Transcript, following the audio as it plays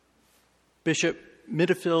Bishop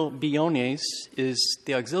Mitofil Biones is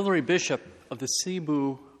the auxiliary bishop of the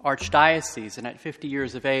Cebu Archdiocese, and at 50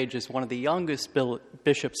 years of age is one of the youngest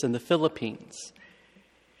bishops in the Philippines.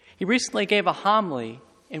 He recently gave a homily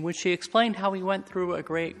in which he explained how he went through a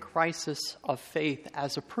great crisis of faith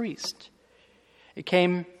as a priest. It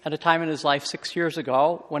came at a time in his life 6 years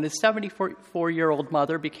ago when his 74-year-old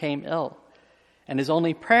mother became ill, and his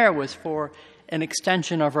only prayer was for an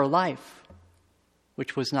extension of her life,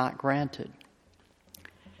 which was not granted.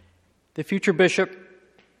 The future bishop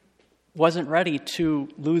wasn't ready to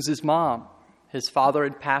lose his mom. His father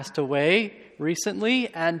had passed away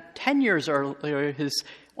recently, and 10 years earlier, his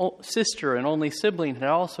sister and only sibling had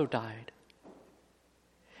also died.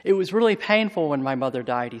 It was really painful when my mother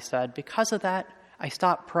died, he said. Because of that, I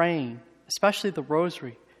stopped praying, especially the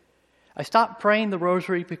rosary. I stopped praying the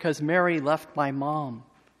rosary because Mary left my mom.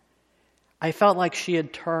 I felt like she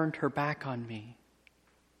had turned her back on me.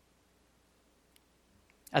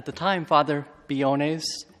 At the time, Father Biones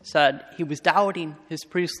said he was doubting his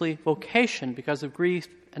priestly vocation because of grief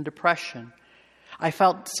and depression. I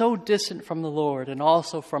felt so distant from the Lord and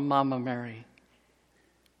also from Mama Mary.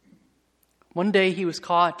 One day he was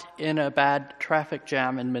caught in a bad traffic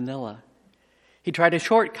jam in Manila. He tried a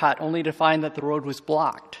shortcut only to find that the road was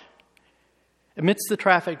blocked. Amidst the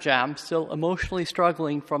traffic jam, still emotionally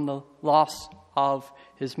struggling from the loss of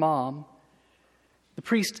his mom, the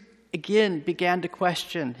priest again began to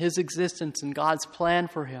question his existence and God's plan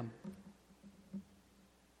for him.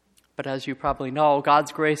 But as you probably know,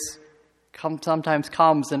 God's grace sometimes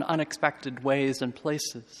comes in unexpected ways and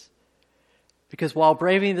places. Because while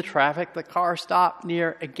braving the traffic, the car stopped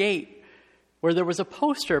near a gate where there was a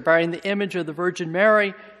poster bearing the image of the Virgin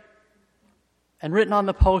Mary, and written on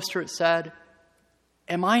the poster it said,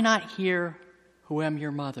 "Am I not here who am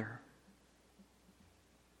your mother?"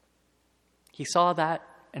 He saw that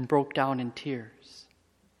and broke down in tears.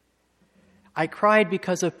 I cried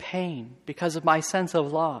because of pain, because of my sense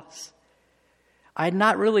of loss. I had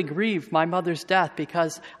not really grieved my mother's death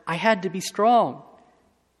because I had to be strong,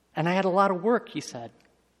 and I had a lot of work, he said.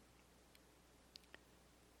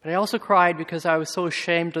 But I also cried because I was so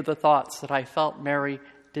ashamed of the thoughts that I felt Mary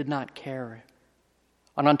did not care.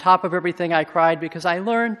 And on top of everything, I cried because I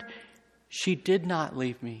learned she did not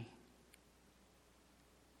leave me.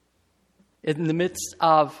 In the midst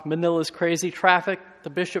of Manila's crazy traffic, the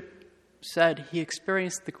bishop said he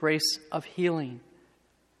experienced the grace of healing.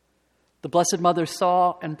 The Blessed Mother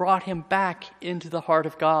saw and brought him back into the heart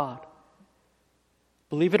of God.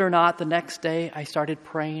 Believe it or not, the next day I started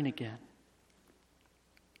praying again.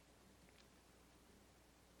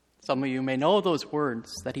 Some of you may know those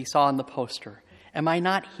words that he saw on the poster. Am I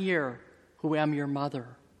not here who am your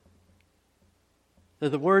mother? They're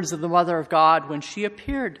the words of the Mother of God when she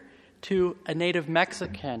appeared to a native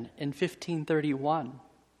Mexican in 1531.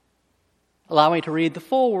 Allow me to read the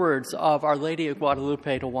full words of Our Lady of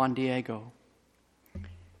Guadalupe to Juan Diego.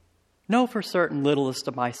 Know for certain, littlest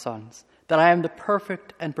of my sons, that I am the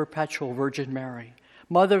perfect and perpetual Virgin Mary,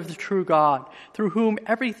 Mother of the true God, through whom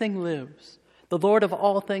everything lives, the Lord of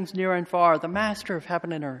all things near and far, the Master of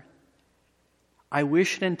heaven and earth. I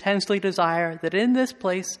wish and intensely desire that in this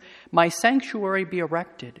place my sanctuary be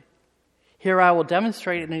erected. Here I will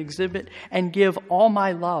demonstrate and exhibit and give all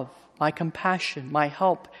my love, my compassion, my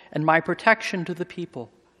help, and my protection to the people.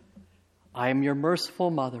 I am your merciful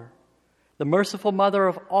mother, the merciful mother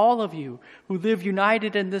of all of you who live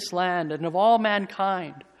united in this land and of all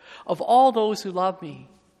mankind, of all those who love me.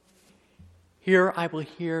 Here I will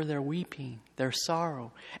hear their weeping, their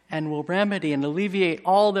sorrow, and will remedy and alleviate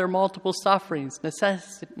all their multiple sufferings,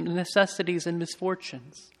 necessities, and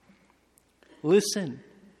misfortunes. Listen.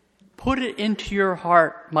 Put it into your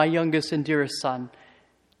heart, my youngest and dearest son,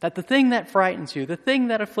 that the thing that frightens you, the thing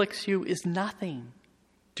that afflicts you is nothing.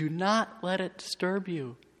 Do not let it disturb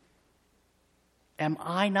you. Am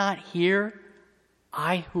I not here,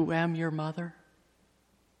 I who am your mother?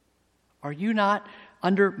 Are you not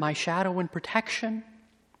under my shadow and protection?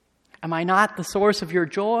 Am I not the source of your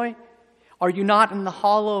joy? Are you not in the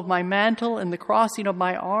hollow of my mantle and the crossing of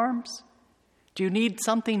my arms? Do you need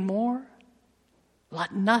something more?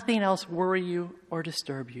 Let nothing else worry you or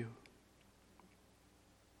disturb you.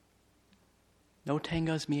 No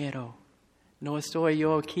tengas miedo. No estoy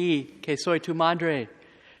yo aquí, que soy tu madre.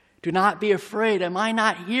 Do not be afraid. Am I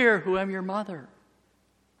not here who am your mother?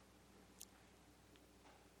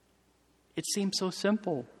 It seems so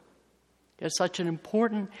simple. It's such an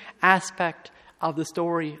important aspect of the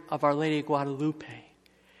story of Our Lady of Guadalupe.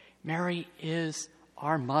 Mary is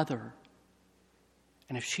our mother.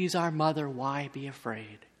 And if she's our mother, why be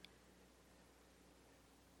afraid?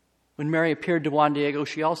 When Mary appeared to Juan Diego,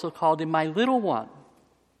 she also called him my little one.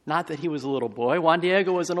 Not that he was a little boy. Juan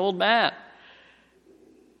Diego was an old man.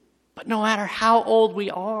 But no matter how old we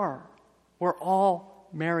are, we're all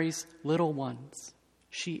Mary's little ones.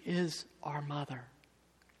 She is our mother.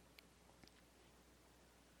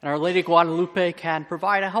 And Our Lady Guadalupe can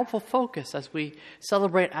provide a helpful focus as we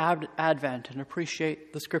celebrate Advent and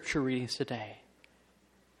appreciate the scripture readings today.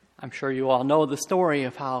 I'm sure you all know the story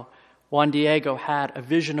of how Juan Diego had a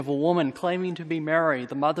vision of a woman claiming to be Mary,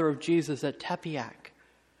 the mother of Jesus, at Tepeyac,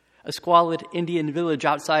 a squalid Indian village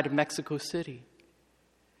outside of Mexico City.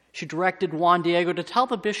 She directed Juan Diego to tell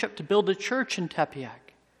the bishop to build a church in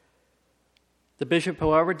Tepeyac. The bishop,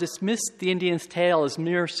 however, dismissed the Indian's tale as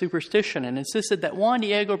mere superstition and insisted that Juan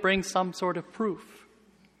Diego bring some sort of proof.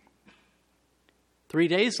 3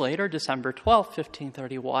 days later, December 12,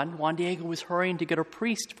 1531, Juan Diego was hurrying to get a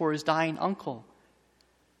priest for his dying uncle.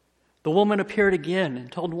 The woman appeared again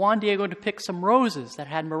and told Juan Diego to pick some roses that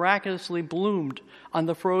had miraculously bloomed on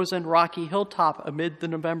the frozen rocky hilltop amid the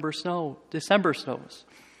December snows,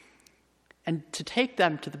 and to take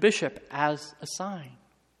them to the bishop as a sign.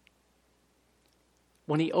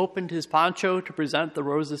 When he opened his poncho to present the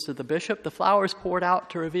roses to the bishop, the flowers poured out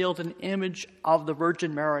to reveal an image of the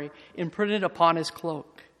Virgin Mary imprinted upon his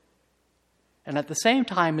cloak. And at the same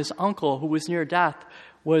time, his uncle, who was near death,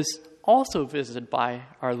 was also visited by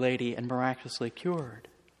Our Lady and miraculously cured.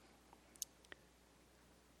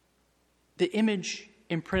 The image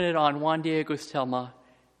imprinted on Juan Diego's tilma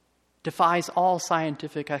defies all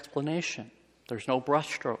scientific explanation. There's no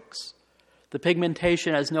brushstrokes. The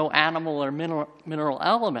pigmentation has no animal or mineral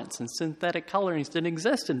elements, and synthetic colorings didn't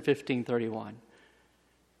exist in 1531.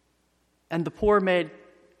 And the poor-made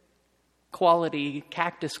quality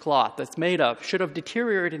cactus cloth that's made of should have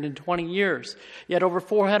deteriorated in 20 years. Yet over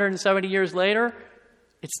 470 years later,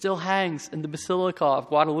 it still hangs in the Basilica of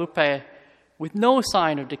Guadalupe with no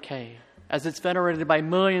sign of decay, as it's venerated by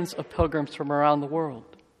millions of pilgrims from around the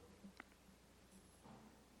world.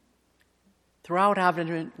 Throughout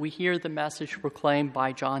Advent, we hear the message proclaimed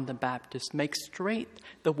by John the Baptist, "Make straight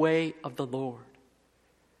the way of the Lord."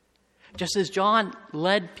 Just as John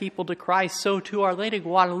led people to Christ, so too Our Lady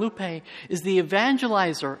Guadalupe is the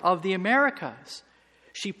evangelizer of the Americas.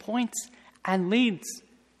 She points and leads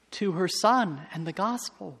to her son and the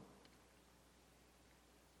gospel.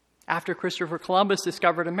 After Christopher Columbus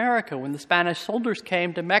discovered America, when the Spanish soldiers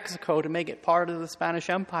came to Mexico to make it part of the Spanish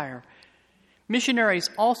Empire, missionaries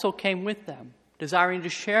also came with them, desiring to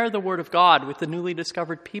share the word of God with the newly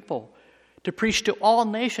discovered people, to preach to all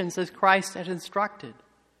nations as Christ had instructed.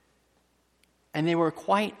 And they were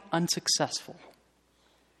quite unsuccessful.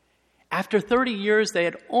 After 30 years, they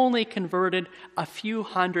had only converted a few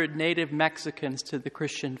hundred native Mexicans to the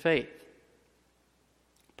Christian faith.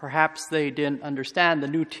 Perhaps they didn't understand the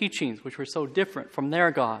new teachings, which were so different from their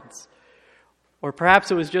gods. Or perhaps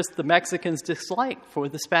it was just the Mexicans' dislike for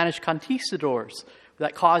the Spanish conquistadors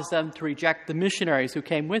that caused them to reject the missionaries who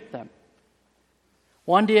came with them.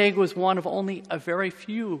 Juan Diego was one of only a very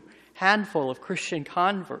few handful of Christian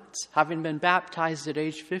converts, having been baptized at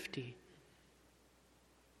age 50.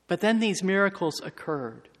 But then these miracles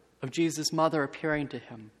occurred of Jesus' mother appearing to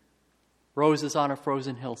him, roses on a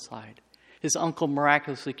frozen hillside, his uncle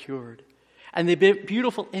miraculously cured, and the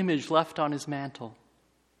beautiful image left on his mantle.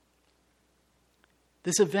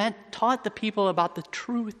 This event taught the people about the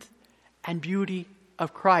truth and beauty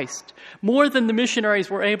of Christ, more than the missionaries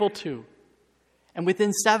were able to. And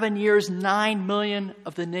within 7 years, 9 million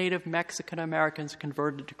of the native Mexican Americans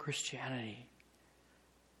converted to Christianity.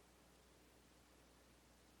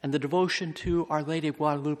 And the devotion to Our Lady of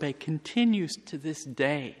Guadalupe continues to this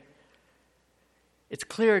day. It's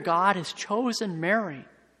clear God has chosen Mary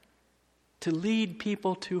to lead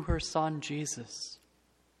people to her son, Jesus.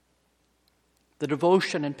 The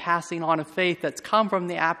devotion and passing on of faith that's come from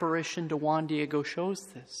the apparition to Juan Diego shows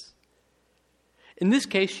this. In this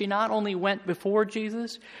case, she not only went before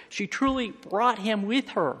Jesus, she truly brought him with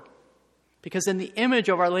her. Because in the image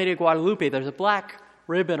of Our Lady of Guadalupe, there's a black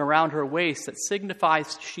ribbon around her waist that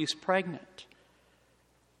signifies she's pregnant,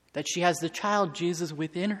 that she has the child Jesus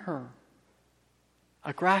within her.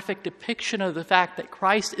 A graphic depiction of the fact that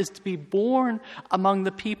Christ is to be born among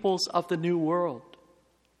the peoples of the New World.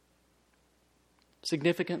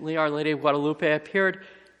 Significantly, Our Lady of Guadalupe appeared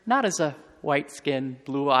not as a white-skinned,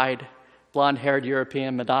 blue-eyed, blonde-haired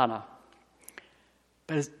European Madonna,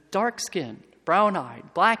 but as dark-skinned,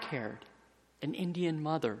 brown-eyed, black-haired, an Indian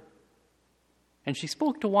mother. And she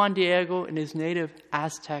spoke to Juan Diego in his native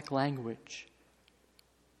Aztec language.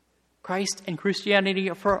 Christ and Christianity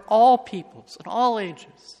are for all peoples and all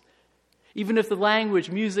ages. Even if the language,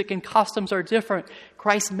 music, and customs are different,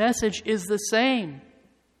 Christ's message is the same.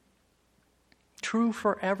 True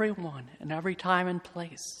for everyone in every time and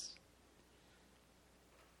place.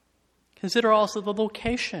 Consider also the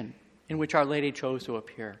location in which Our Lady chose to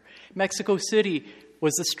appear. Mexico City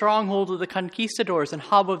was the stronghold of the conquistadors and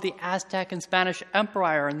hub of the Aztec and Spanish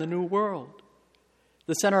Empire in the New World,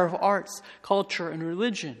 the center of arts, culture, and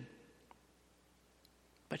religion.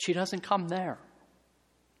 But she doesn't come there.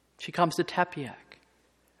 She comes to Tepeyac,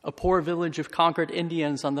 a poor village of conquered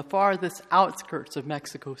Indians on the farthest outskirts of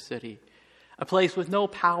Mexico City, a place with no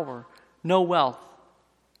power, no wealth,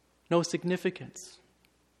 no significance,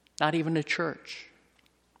 not even a church.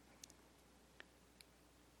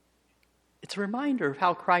 It's a reminder of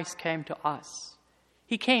how Christ came to us.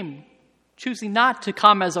 He came choosing not to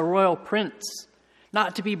come as a royal prince,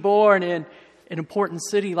 not to be born in an important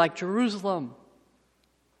city like Jerusalem,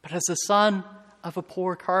 but as the son of a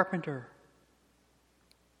poor carpenter.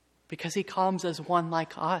 Because he comes as one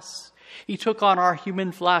like us. He took on our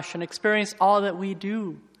human flesh and experienced all that we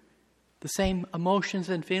do, the same emotions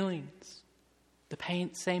and feelings, the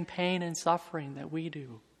same pain and suffering that we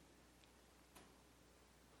do.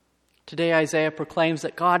 Today, Isaiah proclaims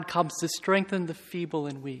that God comes to strengthen the feeble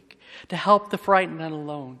and weak, to help the frightened and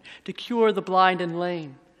alone, to cure the blind and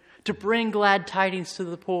lame, to bring glad tidings to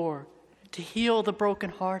the poor, to heal the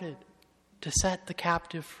brokenhearted, to set the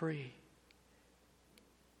captive free.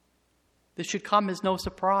 This should come as no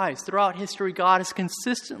surprise. Throughout history, God has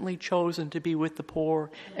consistently chosen to be with the poor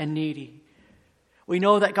and needy. We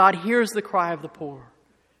know that God hears the cry of the poor.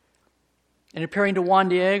 In appearing to Juan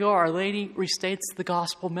Diego, Our Lady restates the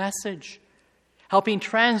gospel message, helping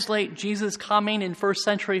translate Jesus' coming in first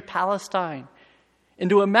century Palestine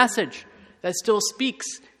into a message that still speaks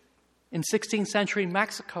in 16th century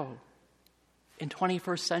Mexico, in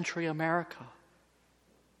 21st century America.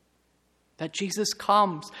 That Jesus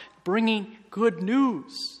comes bringing good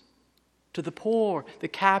news to the poor, the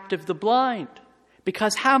captive, the blind.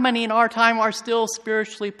 Because how many in our time are still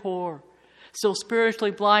spiritually poor, still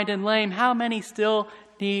spiritually blind and lame? How many still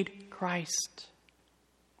need Christ?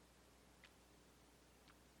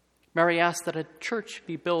 Mary asked that a church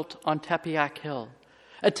be built on Tepeyac Hill,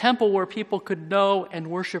 a temple where people could know and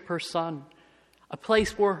worship her Son, a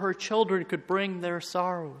place where her children could bring their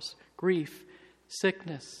sorrows, grief,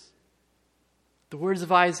 sickness. The words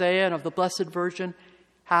of Isaiah and of the Blessed Virgin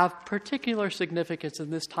have particular significance in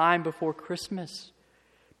this time before Christmas,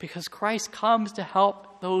 because Christ comes to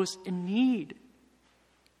help those in need.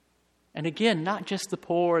 And again, not just the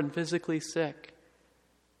poor and physically sick,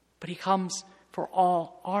 but he comes for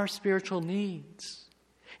all our spiritual needs.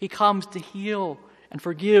 He comes to heal and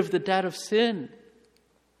forgive the debt of sin,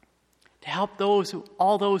 to help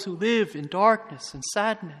all those who live in darkness and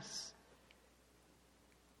sadness.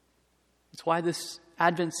 That's why this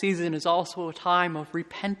Advent season is also a time of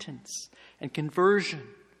repentance and conversion.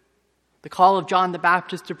 The call of John the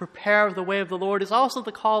Baptist to prepare the way of the Lord is also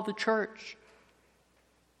the call of the church.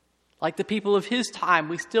 Like the people of his time,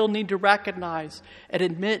 we still need to recognize and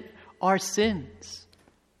admit our sins,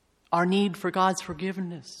 our need for God's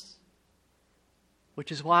forgiveness,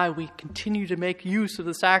 which is why we continue to make use of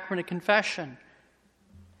the sacrament of confession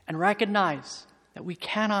and recognize that we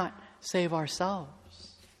cannot save ourselves.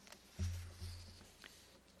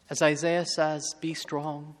 As Isaiah says, be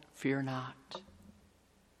strong, fear not.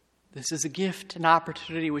 This is a gift, an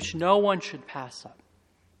opportunity which no one should pass up.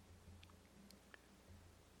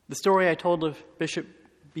 The story I told of Bishop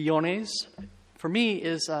Biones, for me,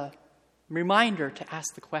 is a reminder to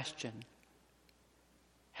ask the question,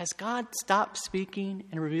 has God stopped speaking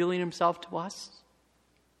and revealing himself to us?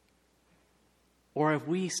 Or have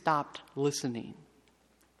we stopped listening?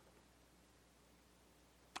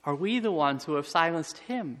 Are we the ones who have silenced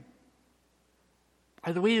him?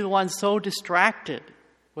 Are we the ones so distracted,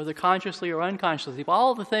 whether consciously or unconsciously, by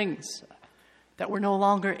all the things that we're no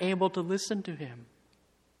longer able to listen to him?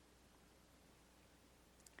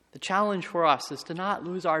 The challenge for us is to not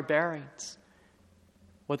lose our bearings,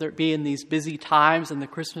 whether it be in these busy times in the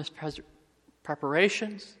Christmas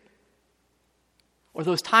preparations, or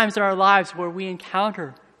those times in our lives where we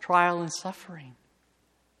encounter trial and suffering.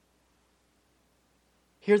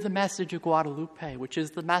 Hear the message of Guadalupe, which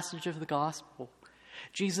is the message of the gospel.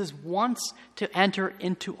 Jesus wants to enter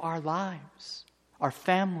into our lives, our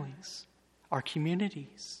families, our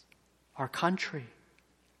communities, our country.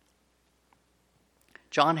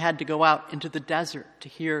 John had to go out into the desert to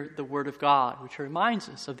hear the word of God, which reminds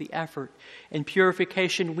us of the effort and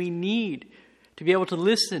purification we need to be able to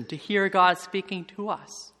listen, to hear God speaking to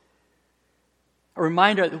us. A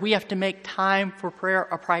reminder that we have to make time for prayer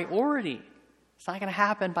a priority It's not going to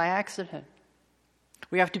happen by accident.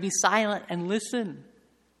 We have to be silent and listen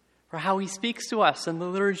for how he speaks to us in the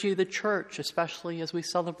liturgy of the church, especially as we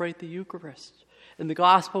celebrate the Eucharist. In the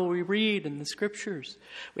gospel we read, in the scriptures,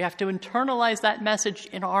 we have to internalize that message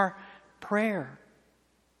in our prayer.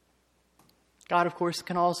 God, of course,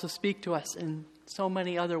 can also speak to us in so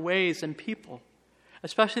many other ways and people,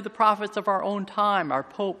 especially the prophets of our own time, our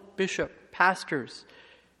pope, bishop, pastors.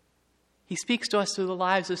 He speaks to us through the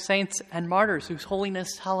lives of saints and martyrs whose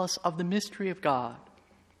holiness tell us of the mystery of God.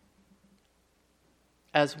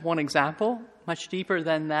 As one example, much deeper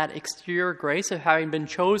than that exterior grace of having been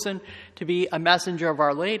chosen to be a messenger of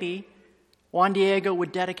Our Lady, Juan Diego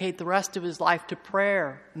would dedicate the rest of his life to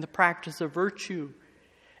prayer and the practice of virtue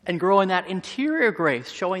and grow in that interior grace,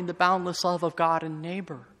 showing the boundless love of God and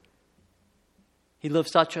neighbor. He lived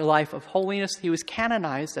such a life of holiness, he was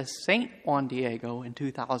canonized as Saint Juan Diego in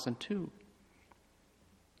 2002.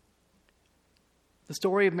 The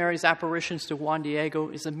story of Mary's apparitions to Juan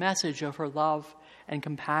Diego is a message of her love and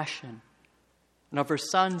compassion, and of her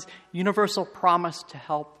Son's universal promise to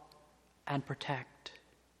help and protect.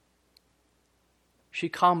 She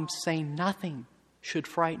comes saying nothing should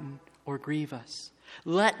frighten or grieve us.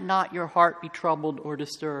 Let not your heart be troubled or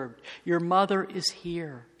disturbed. Your mother is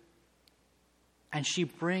here, and she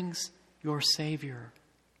brings your Savior.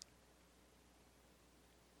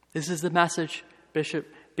 This is the message Bishop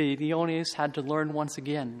Bediones had to learn once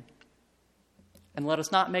again. And let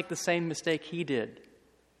us not make the same mistake he did.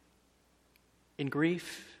 In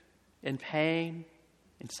grief, in pain,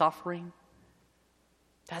 in suffering,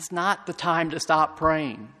 that's not the time to stop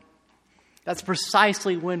praying. That's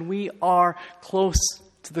precisely when we are close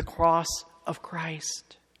to the cross of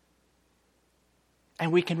Christ.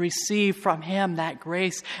 And we can receive from him that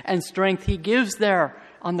grace and strength he gives there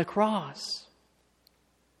on the cross.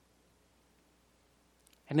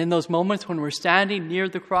 And in those moments when we're standing near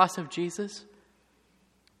the cross of Jesus,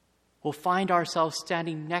 we'll find ourselves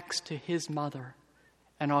standing next to his mother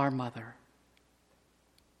and our mother.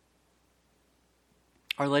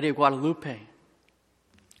 Our Lady of Guadalupe,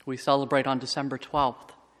 who we celebrate on December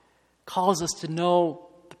 12th, calls us to know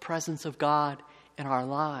the presence of God in our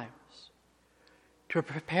lives, to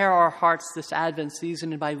prepare our hearts this Advent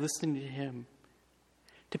season by listening to him,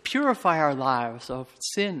 to purify our lives of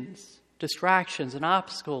sins, distractions, and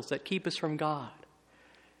obstacles that keep us from God.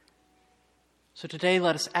 So today,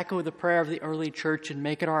 let us echo the prayer of the early church and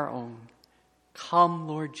make it our own. Come,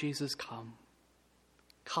 Lord Jesus, come.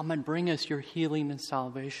 Come and bring us your healing and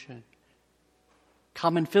salvation.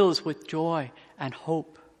 Come and fill us with joy and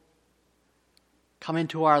hope. Come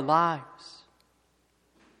into our lives.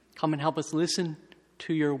 Come and help us listen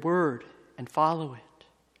to your word and follow it.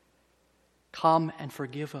 Come and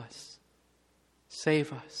forgive us.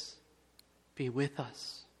 Save us. Be with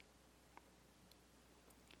us.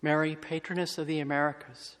 Mary, patroness of the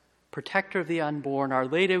Americas, protector of the unborn, Our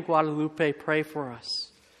Lady of Guadalupe, pray for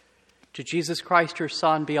us. To Jesus Christ, your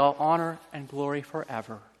Son, be all honor and glory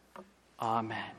forever. Amen.